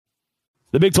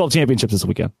The Big 12 championships this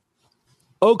weekend.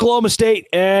 Oklahoma State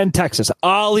and Texas.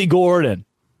 Ollie Gordon.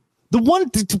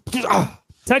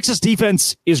 Texas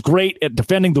defense is great at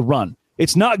defending the run.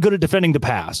 It's not good at defending the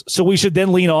pass. So we should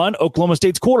then lean on Oklahoma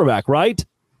State's quarterback, right?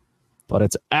 But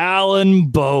it's Alan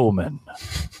Bowman.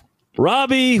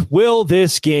 Robbie, will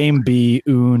this game be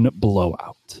un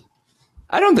blowout?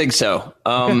 I don't think so.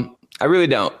 I really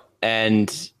don't.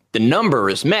 And the number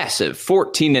is massive,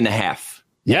 14.5.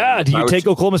 Yeah, do you take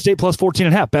Oklahoma State plus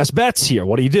 14.5? Best bets here.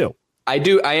 What do you do? I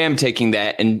am taking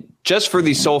that. And just for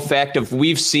the sole fact of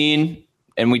we've seen,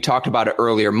 and we talked about it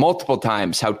earlier multiple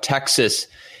times, how Texas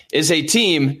is a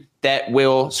team that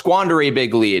will squander a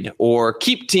big lead or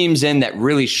keep teams in that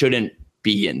really shouldn't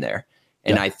be in there.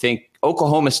 And I think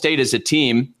Oklahoma State is a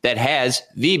team that has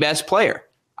the best player.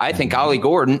 I think Ollie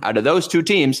Gordon, out of those two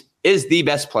teams, is the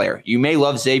best player. You may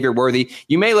love Xavier Worthy.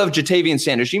 You may love Jatavian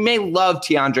Sanders. You may love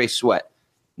Tiandre Sweat.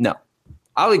 No.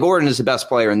 Ollie Gordon is the best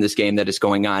player in this game that is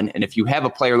going on. And if you have a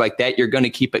player like that, you're going to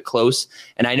keep it close.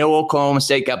 And I know Oklahoma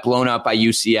State got blown out by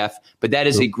UCF, but that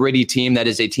is a gritty team. That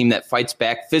is a team that fights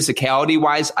back.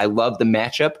 Physicality-wise, I love the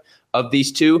matchup of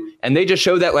these two. And they just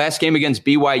showed that last game against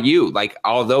BYU. Like,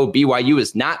 although BYU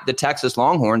is not the Texas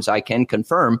Longhorns, I can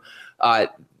confirm,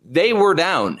 they were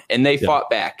down and they fought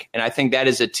back. And I think that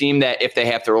is a team that if they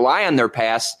have to rely on their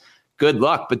pass, good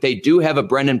luck. But they do have a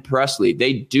Brendan Presley.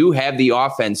 They do have the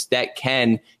offense that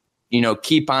can,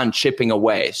 keep on chipping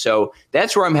away. So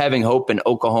that's where I'm having hope in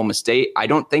Oklahoma State. I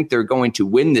don't think they're going to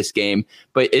win this game,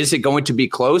 but is it going to be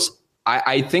close?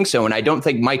 I think so. And I don't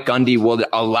think Mike Gundy will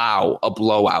allow a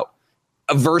blowout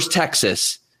versus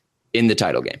Texas in the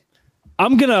title game. I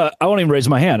won't even raise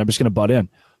my hand. I'm just going to butt in.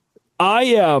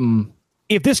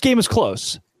 If this game is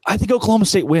close, I think Oklahoma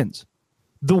State wins.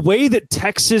 The way that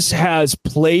Texas has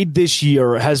played this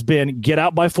year has been get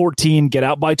out by 14, get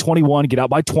out by 21, get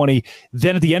out by 20.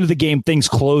 Then at the end of the game, things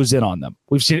close in on them.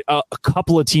 We've seen a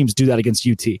couple of teams do that against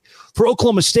UT. For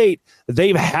Oklahoma State,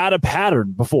 they've had a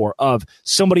pattern before of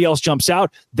somebody else jumps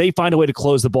out. They find a way to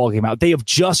close the ball game out. They have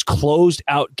just closed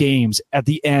out games at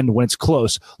the end when it's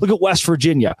close. Look at West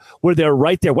Virginia, where they're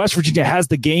right there. West Virginia has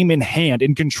the game in hand,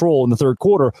 in control in the third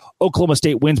quarter. Oklahoma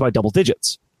State wins by double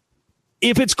digits.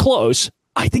 If it's close,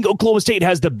 I think Oklahoma State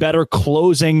has the better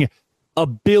closing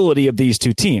ability of these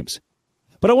two teams.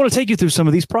 But I want to take you through some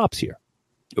of these props here.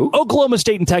 Ooh. Oklahoma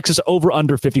State and Texas over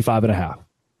under 55.5. I'm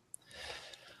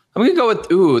going to go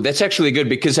with, that's actually good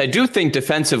because I do think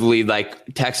defensively,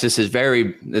 like Texas is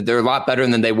they're a lot better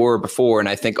than they were before. And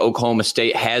I think Oklahoma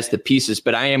State has the pieces,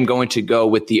 but I am going to go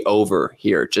with the over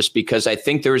here just because I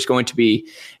think there is going to be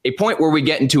a point where we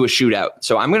get into a shootout.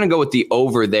 So I'm going to go with the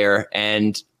over there.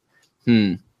 And,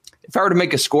 if I were to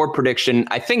make a score prediction,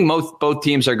 I think both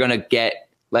teams are going to get,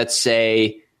 let's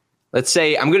say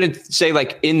I'm going to say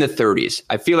like in the 30s.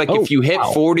 I feel like if you hit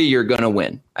 40, you're going to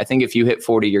win. I think if you hit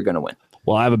 40, you're going to win.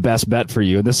 Well, I have a best bet for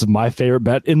you, and this is my favorite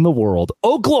bet in the world.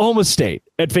 Oklahoma State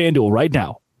at FanDuel right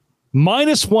now,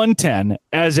 minus 110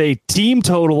 as a team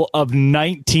total of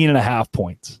 19.5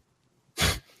 points.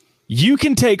 You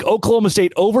can take Oklahoma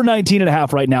State over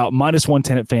 19.5 right now, minus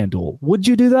 110 at FanDuel. Would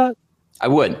you do that? I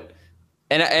would.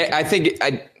 And I think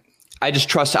I just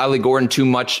trust Ollie Gordon too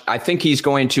much. I think he's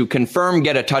going to confirm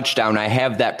get a touchdown. I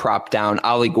have that prop down,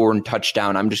 Ollie Gordon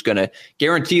touchdown. I'm just going to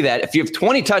guarantee that if you have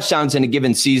 20 touchdowns in a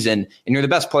given season and you're the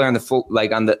best player on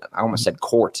the I almost said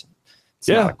court. It's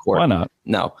not a court. Why not?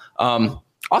 No.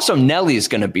 Also, Nelly's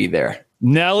going to be there.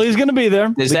 Nelly's going to be there.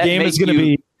 Does that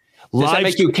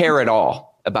make you care at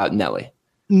all about Nelly?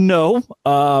 No.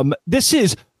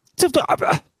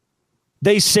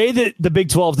 They say that the Big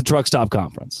 12 is the truck stop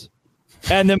conference.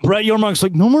 And then Brett Yormark's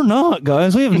like, no, we're not,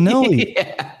 guys. We have Nelly.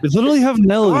 We literally have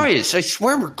Nelly. Guys, I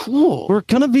swear we're cool. We're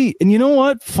going to be. And you know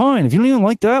what? Fine. If you don't even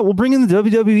like that, we'll bring in the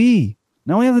WWE.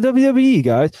 Now we have the WWE,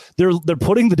 guys. They're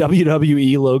putting the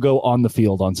WWE logo on the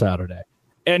field on Saturday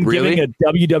and giving a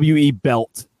WWE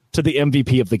belt to the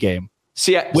MVP of the game.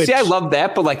 See, I love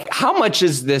that, but like, how much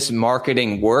is this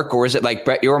marketing work, or is it like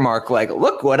Brett Yormark, like,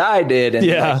 look what I did, and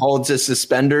like, holds his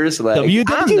suspenders, like, WWE.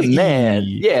 I'm the man.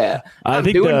 Yeah, I'm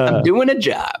doing a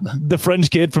job. The French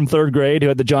kid from third grade who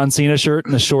had the John Cena shirt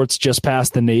and the shorts just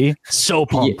past the knee, so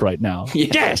pumped right now. Yeah.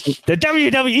 Yes, the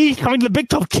WWE coming to the Big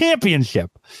 12 Championship.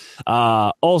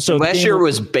 Also, last year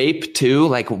was BAPE too.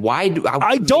 Like, why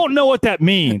I don't know what that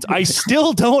means. I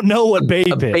still don't know what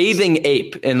BAPE is. Bathing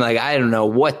ape, and like, I don't know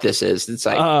what this is. It's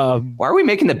like, why are we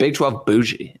making the Big 12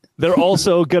 bougie? They're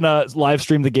also gonna live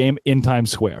stream the game in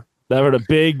Times Square.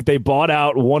 They bought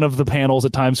out one of the panels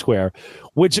at Times Square,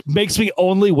 which makes me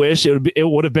only wish it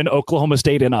would have been Oklahoma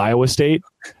State and Iowa State.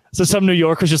 So some New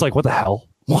Yorkers just like, what the hell?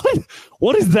 What?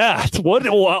 What is that? What?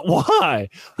 Why?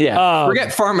 Yeah. Forget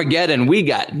Farmageddon. We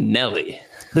got Nelly.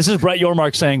 This is Brett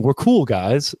Yormark saying, we're cool,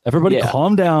 guys. Everybody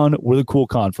calm down. We're the cool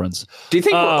conference. Do you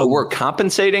think we're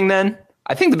compensating then?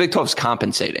 I think the Big 12 is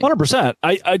compensating. 100%.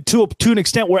 I to an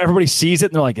extent where everybody sees it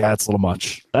and they're like, that's a little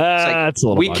much. That's a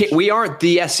little much. We aren't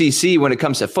the SEC when it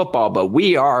comes to football, but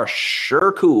we are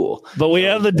sure cool. But we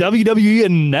have the WWE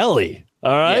and Nelly.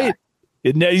 All right.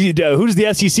 Yeah. Who does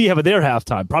the SEC have at their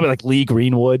halftime? Probably like Lee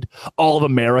Greenwood. All of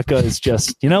America is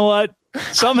just, you know what?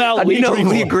 Somehow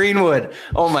Lee Greenwood.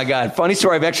 Oh my God. Funny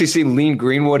story. I've actually seen Lee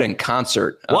Greenwood in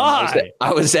concert. Why?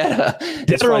 I was at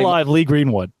Dead or alive, Lee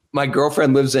Greenwood. My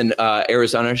girlfriend lives in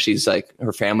Arizona. She's like,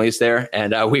 her family's there.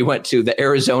 And we went to the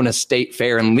Arizona State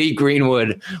Fair and Lee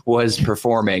Greenwood was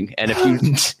performing. And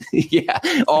if you,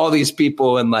 all these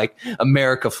people in like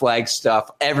America flag stuff,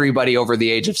 everybody over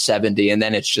the age of 70. And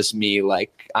then it's just me,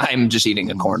 like, I'm just eating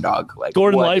a corn dog. Like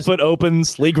Gordon Lightfoot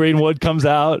opens, Lee Greenwood comes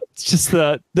out. It's just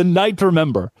the night to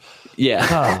remember.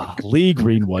 Yeah. Lee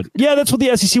Greenwood. Yeah, that's what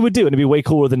the SEC would do. And it'd be way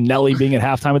cooler than Nelly being at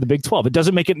halftime of the Big 12. It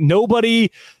doesn't make it nobody.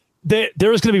 There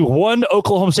is going to be one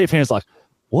Oklahoma State fan who's like,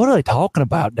 what are they talking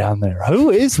about down there? Who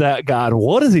is that guy?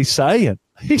 What is he saying?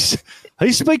 He's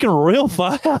speaking real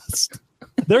fast.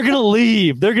 They're going to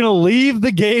leave. They're going to leave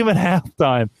the game at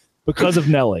halftime because of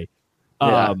Nelly.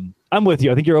 I'm with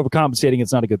you. I think you're overcompensating.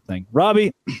 It's not a good thing.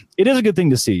 Robbie, it is a good thing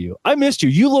to see you. I missed you.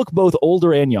 You look both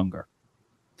older and younger.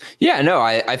 Yeah, no,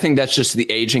 I think that's just the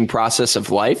aging process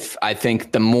of life. I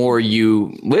think the more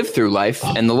you live through life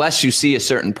and the less you see a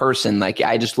certain person, like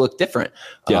I just look different.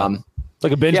 Yeah.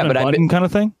 Like a Benjamin Button kind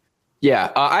of thing?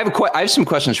 Yeah. I have some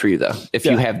questions for you, though, if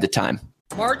you have the time.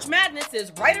 March Madness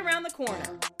is right around the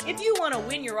corner. If you want to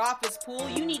win your office pool,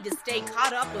 you need to stay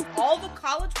caught up with all the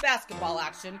college basketball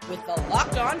action with the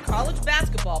Locked On College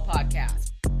Basketball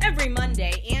Podcast. Every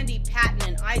Monday, Andy Patton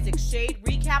and Isaac Shade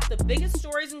recap the biggest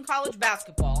stories in college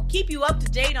basketball, keep you up to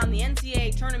date on the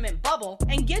NCAA tournament bubble,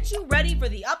 and get you ready for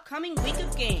the upcoming week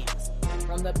of games.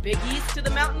 From the Big East to the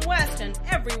Mountain West and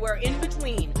everywhere in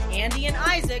between, Andy and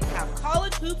Isaac have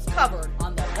college hoops covered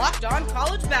on the Locked On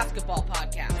College Basketball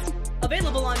Podcast.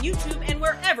 Available on YouTube and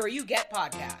wherever you get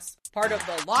podcasts. Part of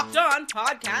the Locked On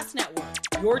Podcast Network.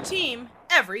 Your team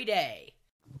every day.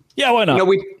 Yeah, why not? You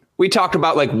know, we talked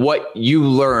about like what you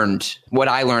learned, what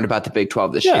I learned about the Big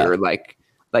 12 this year. Like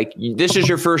this is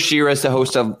your first year as the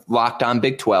host of Locked On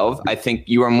Big 12. I think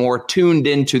you are more tuned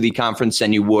into the conference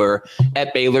than you were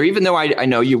at Baylor, even though I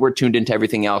know you were tuned into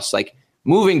everything else. Like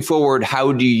moving forward,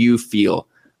 how do you feel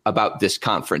about this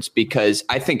conference? Because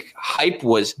I think hype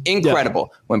was incredible.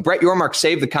 Yeah. When Brett Yormark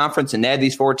saved the conference and added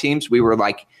these 4 teams, we were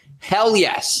like, hell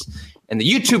yes. And the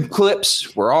YouTube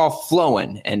clips were all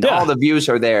flowing and all the views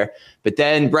are there. But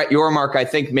then Brett Yormark, I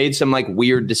think, made some like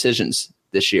weird decisions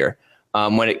this year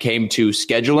when it came to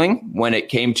scheduling, when it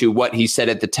came to what he said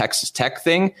at the Texas Tech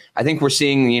thing. I think we're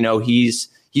seeing, you know, he's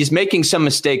making some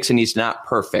mistakes and he's not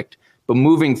perfect. But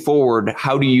moving forward,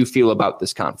 how do you feel about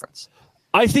this conference?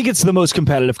 I think it's the most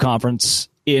competitive conference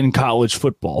in college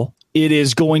football.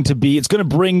 It's going to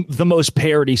bring the most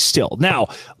parity still. Now,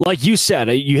 like you said,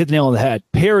 you hit the nail on the head.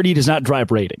 Parity does not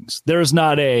drive ratings. There's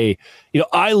not I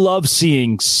love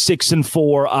seeing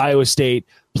 6-4 Iowa State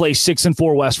play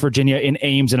 6-4 West Virginia in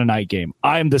Ames in a night game.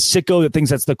 I am the sicko that thinks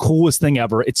that's the coolest thing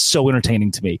ever. It's so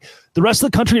entertaining to me. The rest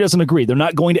of the country doesn't agree. They're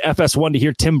not going to FS1 to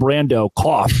hear Tim Brando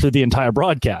cough through the entire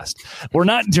broadcast. You're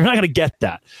not going to get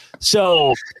that.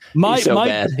 So He's so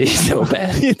bad.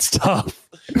 It's tough.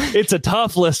 It's a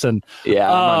tough listen.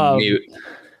 Yeah, I'm on mute.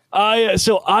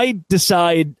 I've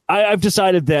decided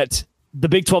that the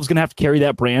Big 12 is going to have to carry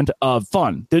that brand of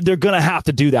fun. They're going to have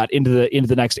to do that into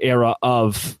the next era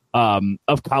of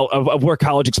where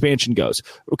college expansion goes,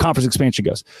 or conference expansion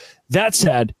goes. That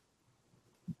said,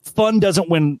 fun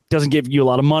doesn't give you a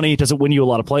lot of money, doesn't win you a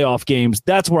lot of playoff games.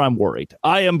 That's where I'm worried.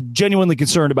 I am genuinely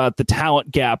concerned about the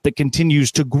talent gap that continues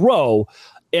to grow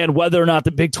and whether or not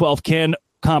the Big 12 can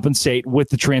compensate with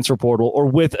the transfer portal or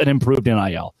with an improved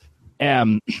NIL.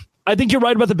 I think you're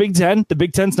right about the Big Ten. The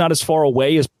Big Ten's not as far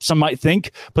away as some might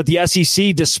think, but the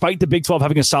SEC, despite the Big 12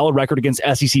 having a solid record against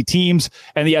SEC teams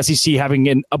and the SEC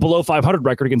having a below 500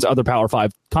 record against other Power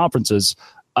 5 conferences,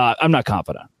 I'm not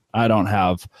confident.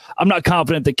 I'm not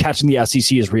confident that catching the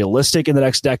SEC is realistic in the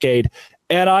next decade.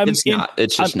 And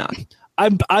it's just not.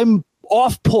 I'm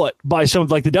off put by some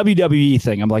like the WWE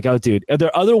thing. I'm like, oh, dude, are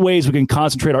there other ways we can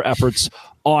concentrate our efforts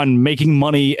on making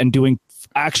money and doing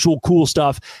actual cool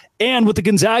stuff? And with the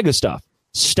Gonzaga stuff,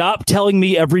 stop telling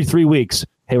me every 3 weeks,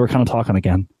 hey, we're kind of talking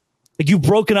again. Like, you've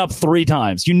broken up 3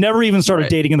 times. You never even started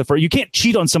dating in the first. You can't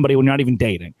cheat on somebody when you're not even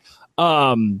dating.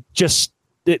 Just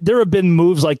there have been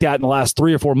moves like that in the last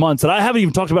 3 or 4 months that I haven't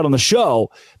even talked about on the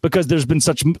show because there's been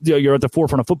such, you're at the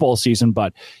forefront of football season.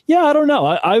 But yeah, I don't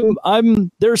know.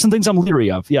 I'm there are some things I'm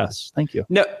leery of. Yes. Thank you.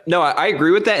 No, I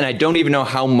agree with that. And I don't even know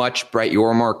how much Brett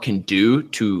Yormark can do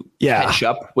to catch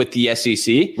up with the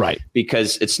SEC. Right.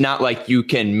 Because it's not like you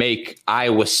can make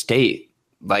Iowa State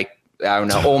like, I don't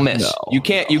know, Ole Miss. You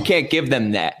can't give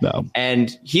them that. No.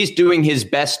 And he's doing his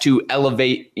best to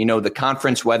elevate, the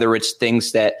conference, whether it's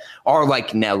things that are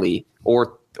like Nelly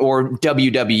or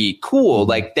WWE. Cool.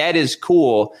 Like that is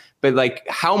cool. But like,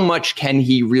 how much can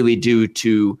he really do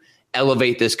to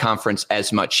elevate this conference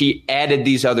as much? He added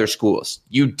these other schools.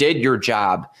 You did your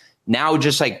job. Now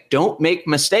just like, don't make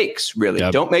mistakes, really.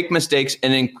 Yep. Don't make mistakes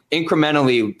and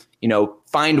incrementally,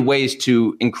 find ways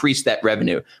to increase that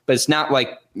revenue. But it's not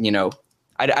like,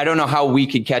 I don't know how we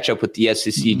could catch up with the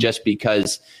SEC just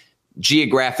because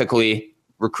geographically,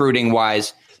 recruiting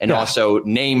wise, and also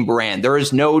name brand. There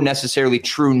is no necessarily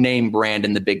true name brand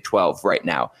in the Big 12 right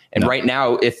now. And right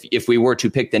now, if we were to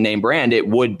pick the name brand, it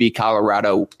would be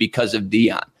Colorado because of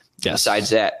Deion. Yes.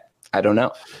 Besides that, I don't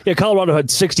know. Yeah, Colorado had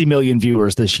 60 million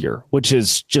viewers this year, which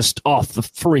is just off the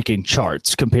freaking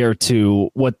charts compared to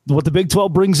what the Big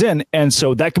 12 brings in. And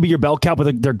so that could be your bell cow,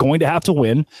 but they're going to have to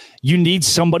win. You need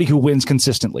somebody who wins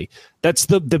consistently. That's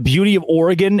the beauty of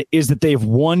Oregon is that they've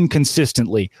won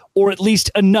consistently, or at least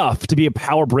enough to be a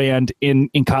power brand in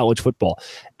college football.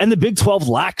 And the Big 12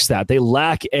 lacks that. They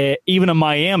lack even a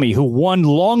Miami who won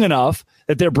long enough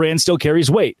that their brand still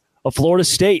carries weight. A Florida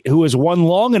State who has won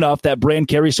long enough that brand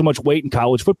carries so much weight in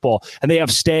college football, and they have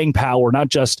staying power, not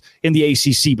just in the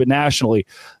ACC, but nationally.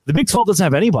 The Big 12 doesn't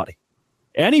have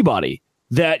anybody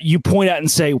that you point at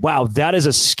and say, wow, that is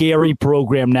a scary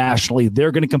program nationally. They're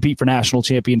going to compete for national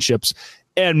championships.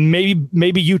 And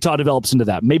maybe Utah develops into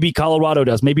that. Maybe Colorado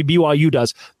does. Maybe BYU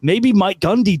does. Maybe Mike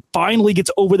Gundy finally gets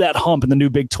over that hump in the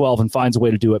new Big 12 and finds a way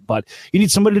to do it. But you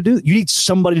need somebody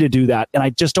to do that. And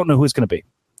I just don't know who it's going to be.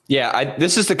 Yeah,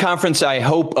 this is the conference I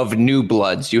hope of new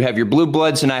bloods. You have your blue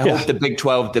bloods, and I hope the Big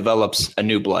 12 develops a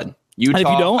new blood. Utah, and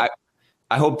if you don't,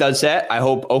 I hope does that. I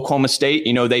hope Oklahoma State,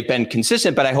 they've been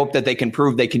consistent, but I hope that they can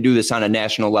prove they can do this on a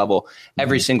national level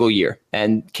every single year.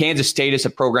 And Kansas State is a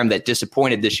program that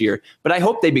disappointed this year, but I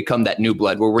hope they become that new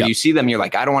blood where you see them, you're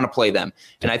like, I don't want to play them.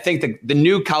 And I think the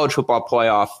new college football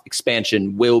playoff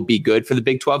expansion will be good for the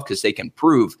Big 12 because they can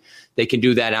prove they can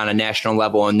do that on a national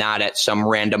level and not at some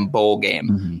random bowl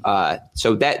game.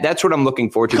 So that's what I'm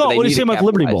looking forward to. What do you say about the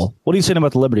Liberty Bowl? What are you saying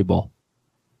about the Liberty Bowl?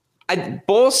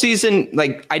 Bowl season,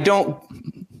 half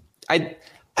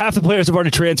the players have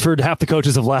already transferred. Half the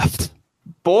coaches have left.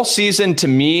 Bowl season, to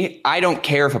me, I don't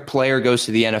care if a player goes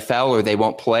to the NFL or they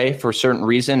won't play for a certain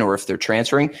reason or if they're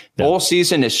transferring. Bowl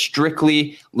season is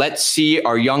strictly, let's see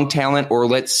our young talent or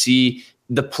let's see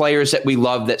the players that we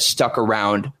love that stuck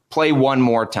around play one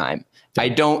more time. I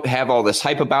don't have all this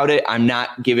hype about it. I'm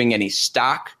not giving any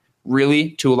stock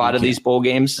really to a lot of these bowl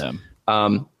games.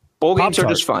 Bowl games are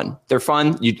just fun. They're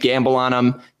fun. You gamble on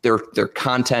them. They're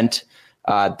content.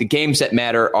 The games that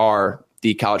matter are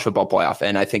the college football playoff.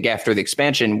 And I think after the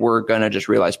expansion, we're going to just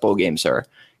realize bowl games are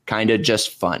kind of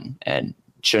just fun and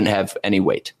shouldn't have any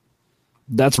weight.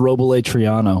 That's Robile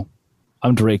Triano.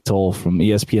 I'm Drake Toll from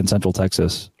ESPN Central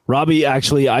Texas. Robbie,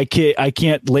 actually, I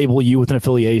can't label you with an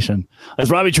affiliation. It's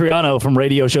Robbie Triano from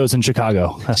radio shows in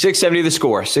Chicago. 670 The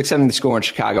Score. 670 The Score in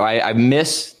Chicago. I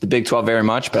miss the Big 12 very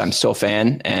much, but I'm still a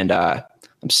fan. And I'm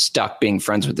stuck being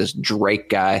friends with this Drake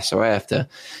guy. So I have to,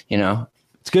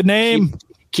 It's a good name.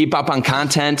 Keep up on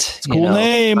content. It's a cool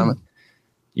name.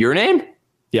 Your name?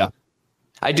 Yeah.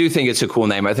 I do think it's a cool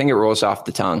name. I think it rolls off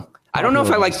the tongue. I don't know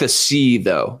if I like the C,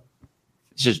 though.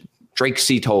 It's just Drake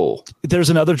C. Toll. There's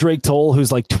another Drake Toll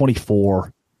who's like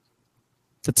 24.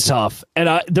 It's tough. And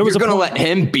there was You're going to let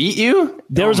him beat you?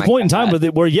 There was a point in time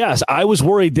where, yes, I was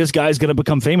worried this guy's going to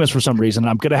become famous for some reason. And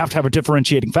I'm going to have a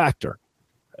differentiating factor.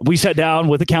 We sat down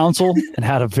with the council and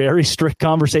had a very strict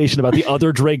conversation about the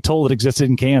other Drake Toll that existed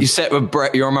in Kansas. You said with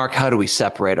Brett Yormark, how do we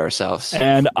separate ourselves?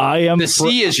 And I am the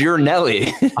C is your Nelly.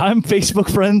 I'm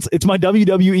Facebook friends. It's my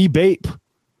WWE Bape.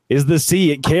 Is the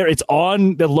C? It's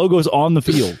on the logo's on the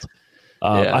field.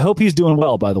 I hope he's doing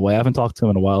well. By the way, I haven't talked to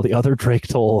him in a while. The other Drake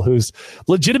Toll, who's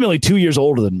legitimately 2 years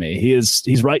older than me.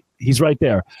 He's right. He's right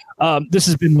there. This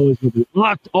has been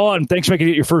Locked On. Thanks for making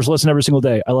it your first listen every single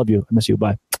day. I love you. I miss you.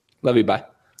 Bye. Love you. Bye.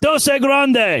 Dose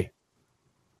Grande.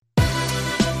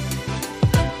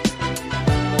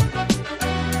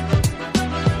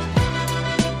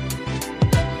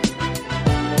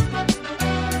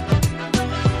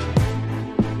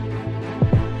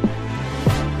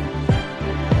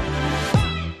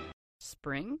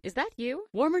 Spring? Is that you?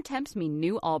 Warmer temps mean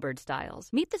new Allbirds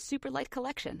styles. Meet the Superlight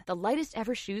Collection, the lightest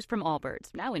ever shoes from Allbirds,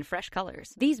 now in fresh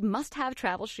colors. These must-have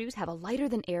travel shoes have a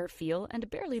lighter-than-air feel and a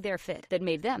barely-there fit that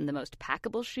made them the most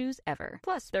packable shoes ever.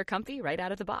 Plus, they're comfy right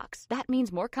out of the box. That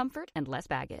means more comfort and less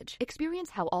baggage.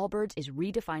 Experience how Allbirds is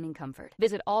redefining comfort.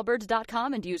 Visit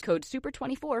allbirds.com and use code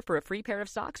SUPER24 for a free pair of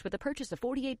socks with a purchase of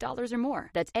 $48 or more.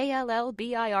 That's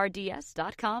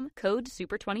ALLBIRDS.com, code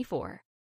SUPER24.